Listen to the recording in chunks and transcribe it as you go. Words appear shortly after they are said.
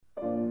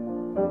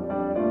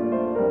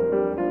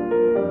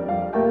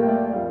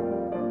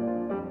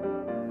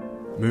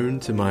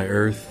to my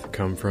earth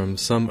come from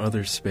some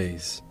other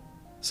space,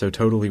 so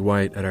totally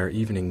white at our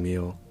evening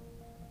meal,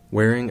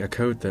 wearing a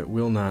coat that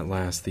will not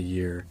last the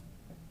year.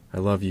 I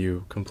love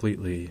you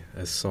completely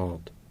as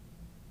salt.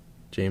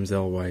 James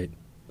L. White,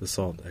 The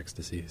Salt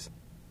Ecstasies.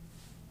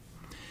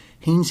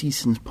 Haynes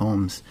Eason's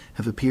poems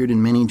have appeared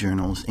in many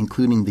journals,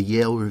 including the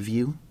Yale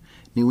Review,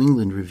 New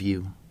England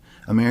Review,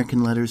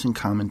 American Letters and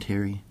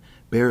Commentary,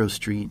 Barrow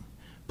Street,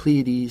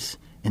 Pleiades,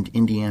 and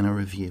Indiana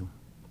Review.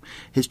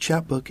 His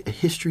chapbook, A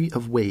History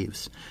of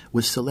Waves,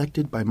 was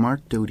selected by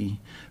Mark Doty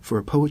for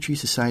a Poetry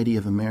Society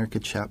of America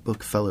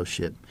Chapbook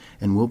Fellowship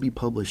and will be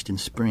published in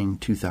spring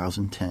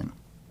 2010.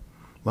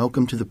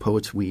 Welcome to The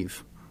Poet's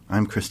Weave.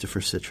 I'm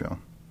Christopher Citro.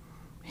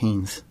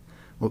 Haynes,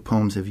 what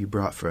poems have you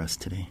brought for us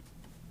today?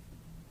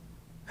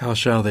 How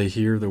shall they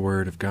hear the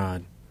word of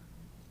God?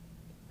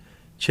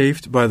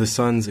 Chafed by the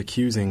sun's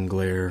accusing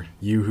glare,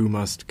 you who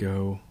must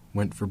go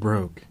went for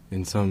broke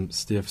in some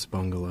stiff's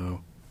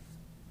bungalow.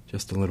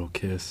 Just a little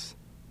kiss.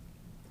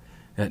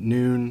 At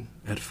noon,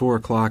 at 4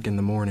 o'clock in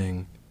the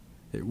morning,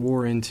 it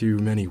wore into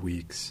many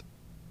weeks,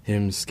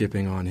 him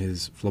skipping on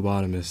his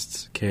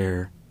phlebotomist's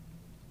care.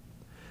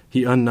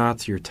 He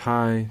unknots your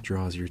tie,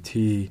 draws your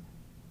tea.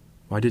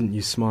 Why didn't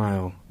you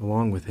smile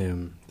along with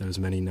him those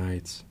many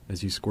nights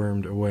as you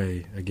squirmed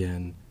away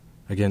again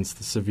against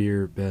the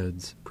severe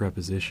bed's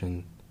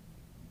preposition?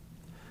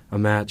 A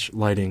match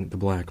lighting the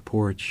black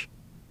porch,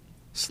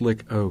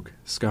 slick oak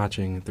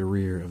scotching the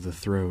rear of the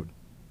throat.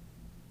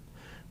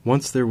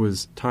 Once there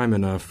was time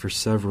enough for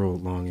several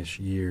longish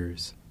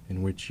years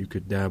in which you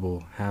could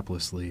dabble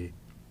haplessly,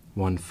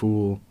 one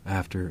fool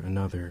after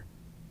another.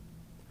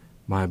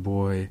 My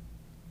boy,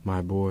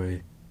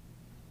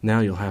 now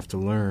you'll have to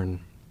learn.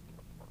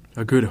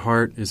 A good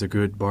heart is a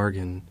good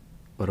bargain,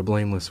 but a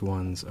blameless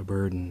one's a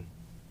burden.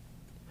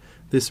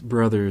 This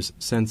brother's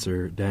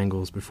censer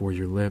dangles before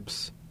your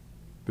lips,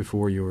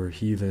 before your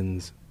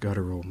heathen's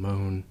guttural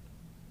moan,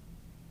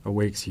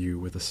 awakes you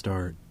with a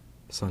start,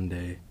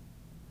 Sunday,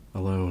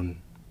 alone.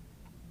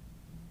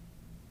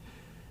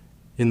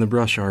 In the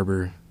brush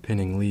arbor,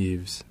 pinning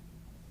leaves.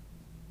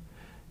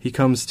 He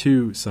comes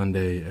to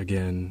Sunday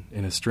again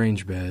in a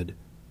strange bed,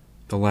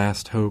 the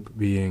last hope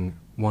being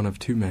one of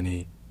too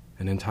many,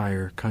 an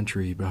entire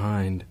country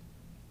behind.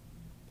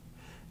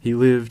 He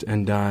lived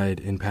and died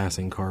in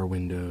passing car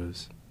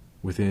windows,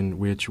 within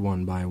which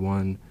one by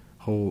one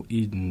whole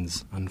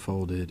Edens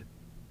unfolded.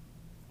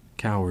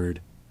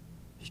 Coward,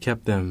 he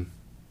kept them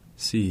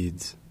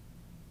seeds,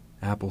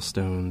 apple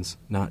stones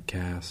not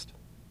cast.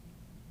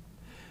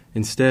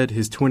 Instead,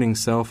 his twinning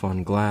self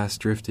on glass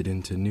drifted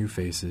into new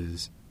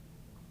faces.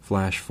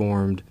 Flash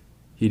formed,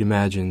 he'd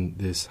imagined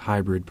this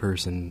hybrid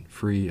person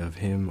free of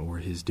him or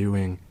his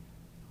doing,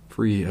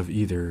 free of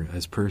either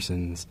as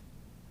persons,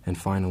 and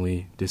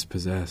finally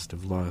dispossessed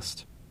of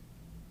lust.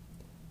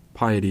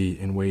 Piety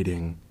in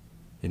waiting,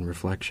 in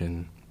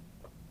reflection.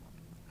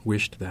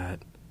 Wished that,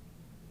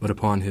 but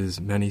upon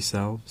his many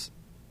selves,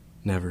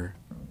 never.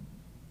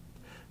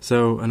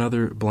 So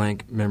another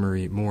blank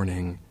memory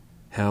morning,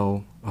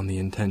 hell on the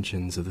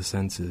intentions of the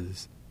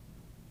senses.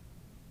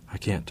 I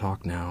can't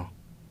talk now.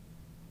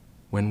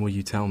 When will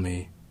you tell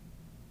me?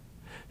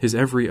 His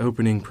every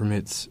opening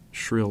permits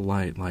shrill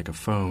light like a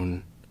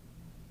phone.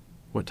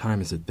 What time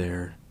is it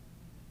there?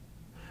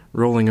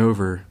 Rolling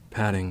over,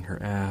 patting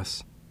her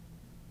ass.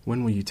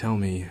 When will you tell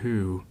me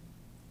who?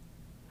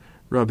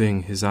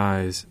 Rubbing his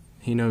eyes,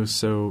 he knows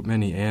so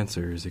many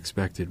answers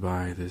expected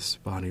by this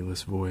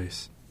bodiless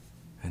voice.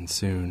 And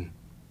soon.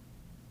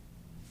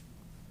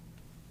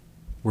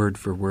 Word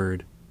for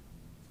word.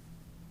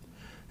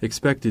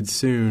 Expected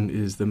soon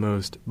is the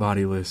most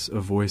bodiless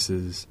of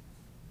voices,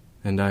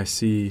 and I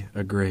see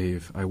a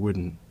grave I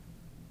wouldn't.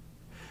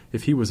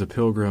 If he was a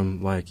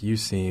pilgrim like you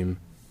seem,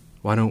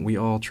 why don't we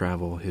all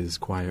travel his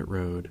quiet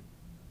road?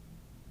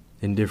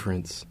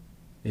 Indifference,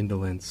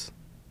 indolence.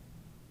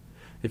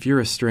 If you're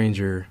a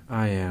stranger,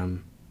 I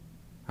am.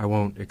 I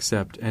won't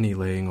accept any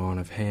laying on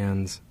of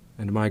hands,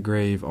 and my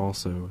grave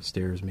also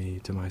stares me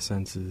to my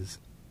senses.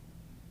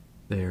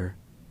 There.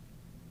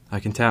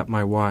 I can tap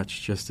my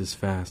watch just as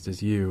fast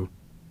as you.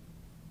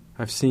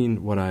 I've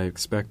seen what I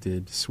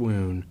expected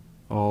swoon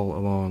all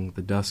along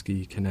the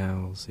dusky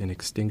canals in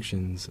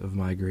extinctions of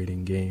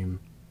migrating game.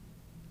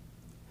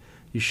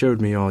 You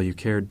showed me all you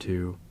cared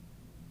to,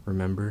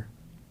 remember?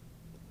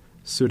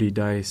 Sooty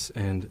dice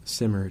and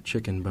simmer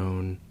chicken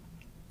bone,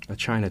 a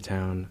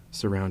Chinatown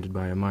surrounded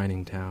by a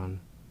mining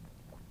town.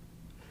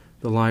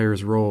 The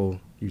liar's roll,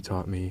 you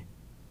taught me,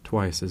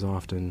 twice as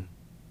often.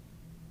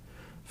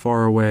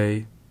 Far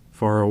away,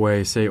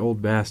 say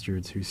old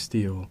bastards who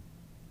steal,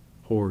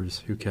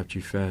 whores who kept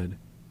you fed.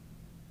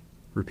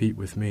 Repeat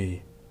with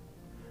me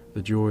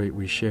the joy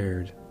we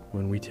shared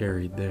when we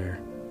tarried there.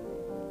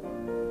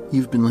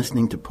 You've been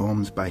listening to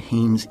poems by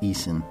Haynes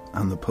Eason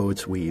on The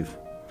Poet's Weave.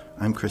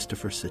 I'm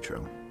Christopher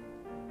Citro.